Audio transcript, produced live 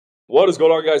What is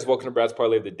going on, guys? Welcome to Brad's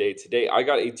Parlay of the Day. Today, I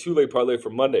got a two-leg parlay for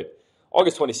Monday,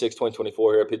 August 26,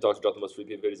 2024 here at Pick Dawgz. Drop the most free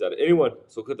pick videos out of anyone.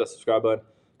 So click that subscribe button,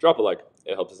 drop a like.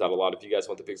 It helps us out a lot if you guys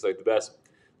want the picks like the best.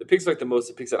 The picks like the most,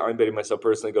 the picks that I'm betting myself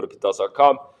personally, go to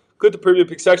PickDawgz.com. Click the preview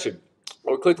pick section,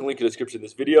 or click the link in the description of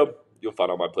this video. You'll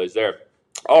find all my plays there.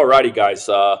 Alrighty, guys.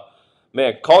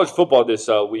 Man, college football this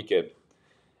weekend.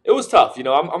 It was tough. You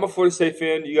know, I'm a Florida State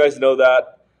fan. You guys know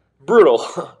that.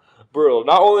 Brutal. Brutal.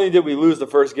 Not only did we lose the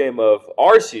first game of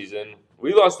our season,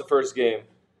 we lost the first game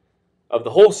of the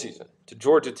whole season to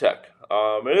Georgia Tech.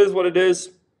 It is what it is.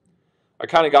 I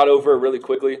kind of got over it really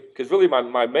quickly because really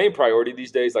my main priority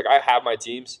these days, like I have my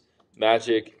teams,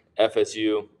 Magic,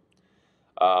 FSU,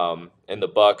 and the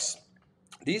Bucks.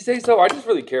 These days, though, I just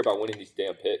really care about winning these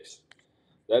damn picks.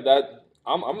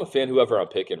 I'm a fan whoever I'm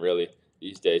picking, really,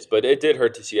 these days. But it did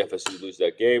hurt to see FSU lose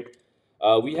that game.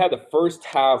 We had the first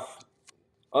half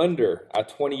under at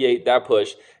 28, that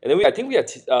push. And then I think we had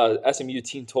SMU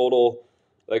team total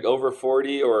like over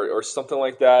 40 or something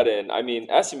like that. And, I mean,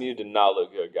 SMU did not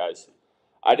look good, guys.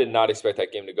 I did not expect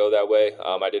that game to go that way.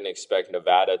 I didn't expect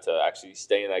Nevada to actually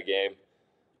stay in that game.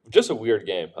 Just a weird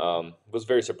game. Was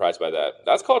very surprised by that.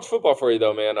 That's college football for you,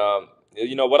 though, man.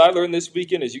 You know, what I learned this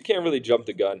weekend is you can't really jump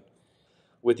the gun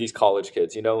with these college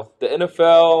kids. You know, the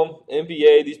NFL,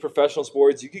 NBA, these professional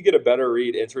sports, you could get a better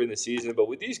read entering the season. But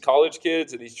with these college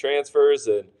kids and these transfers,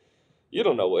 and you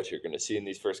don't know what you're going to see in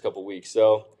these first couple weeks.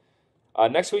 So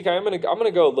next week I'm gonna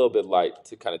go a little bit light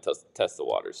to kind of test the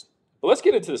waters. But let's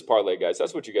get into this parlay, guys.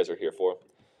 That's what you guys are here for.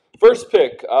 First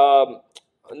pick,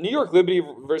 New York Liberty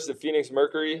versus the Phoenix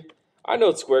Mercury. I know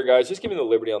it's square, guys. Just give me the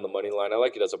Liberty on the money line. I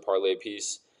like it as a parlay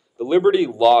piece. The Liberty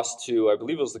lost to, I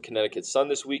believe it was the Connecticut Sun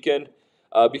this weekend.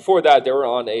 Before that, they were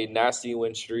on a nasty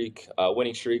winning streak.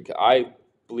 I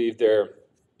believe they're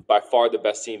by far the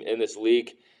best team in this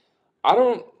league.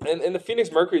 In the Phoenix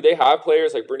Mercury, they have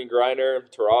players like Brittany Griner,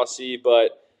 Taurasi,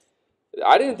 but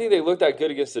I didn't think they looked that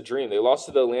good against the Dream. They lost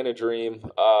to the Atlanta Dream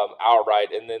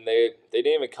outright, and then they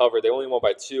didn't even cover. They only won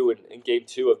by 2 in game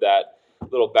 2 of that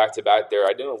little back-to-back there.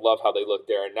 I didn't love how they looked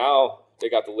there, and now they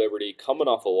got the Liberty coming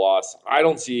off a loss. I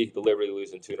don't see the Liberty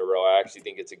losing 2 in a row. I actually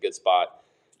think it's a good spot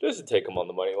just to take them on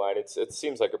the money line. It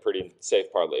seems like a pretty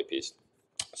safe parlay piece.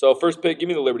 So first pick, give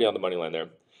me the Liberty on the money line there.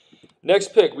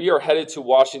 Next pick, we are headed to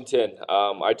Washington.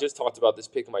 I just talked about this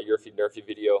pick in my Yerfy Nerfy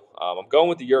video. I'm going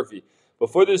with the Yerfy.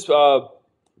 But for this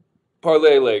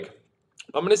parlay leg,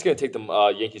 I'm just going to take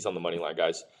the Yankees on the money line,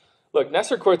 guys. Look,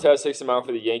 Nestor Cortez takes him out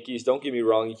for the Yankees. Don't get me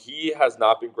wrong. He has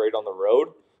not been great on the road.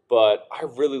 But I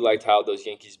really liked how those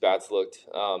Yankees bats looked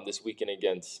this weekend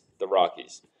against the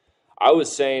Rockies. I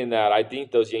was saying that I think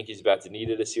those Yankees bats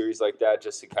needed a series like that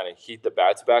just to kind of heat the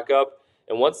bats back up.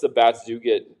 And once the bats do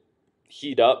get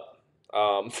heat up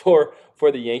for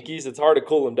the Yankees, it's hard to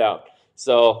cool them down.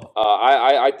 So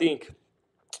I think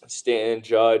Stanton,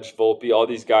 Judge, Volpe, all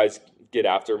these guys get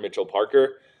after Mitchell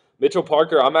Parker. Mitchell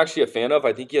Parker, I'm actually a fan of.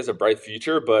 I think he has a bright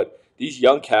future. But these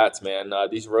young cats, man,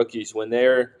 these rookies, when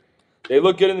they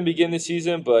look good in the beginning of the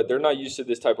season, but they're not used to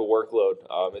this type of workload.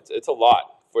 It's a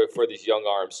lot for these young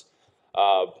arms.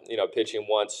 You know, pitching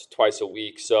once, twice a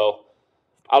week. So,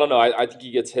 I don't know. I think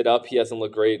he gets hit up. He hasn't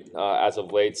looked great as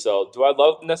of late. So, do I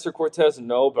love Nestor Cortez?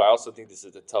 No, but I also think this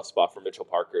is a tough spot for Mitchell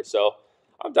Parker. So,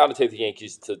 I'm down to take the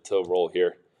Yankees to roll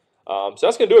here. So,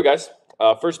 that's going to do it, guys.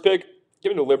 First pick,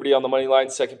 give me the Liberty on the money line.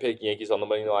 Second pick, Yankees on the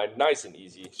money line. Nice and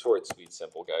easy. Short, sweet,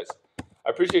 simple, guys. I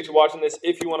appreciate you watching this.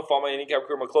 If you want to follow my handicap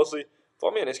career more closely,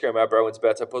 follow me on Instagram at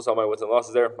BradWinsBets. I post all my wins and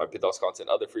losses there, my PickDawgz content,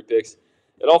 other free picks.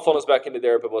 It all funnels back into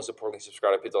there, but most importantly,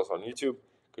 subscribe to PickDawgz on YouTube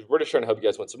because we're just trying to help you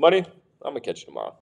guys win some money. I'm going to catch you tomorrow.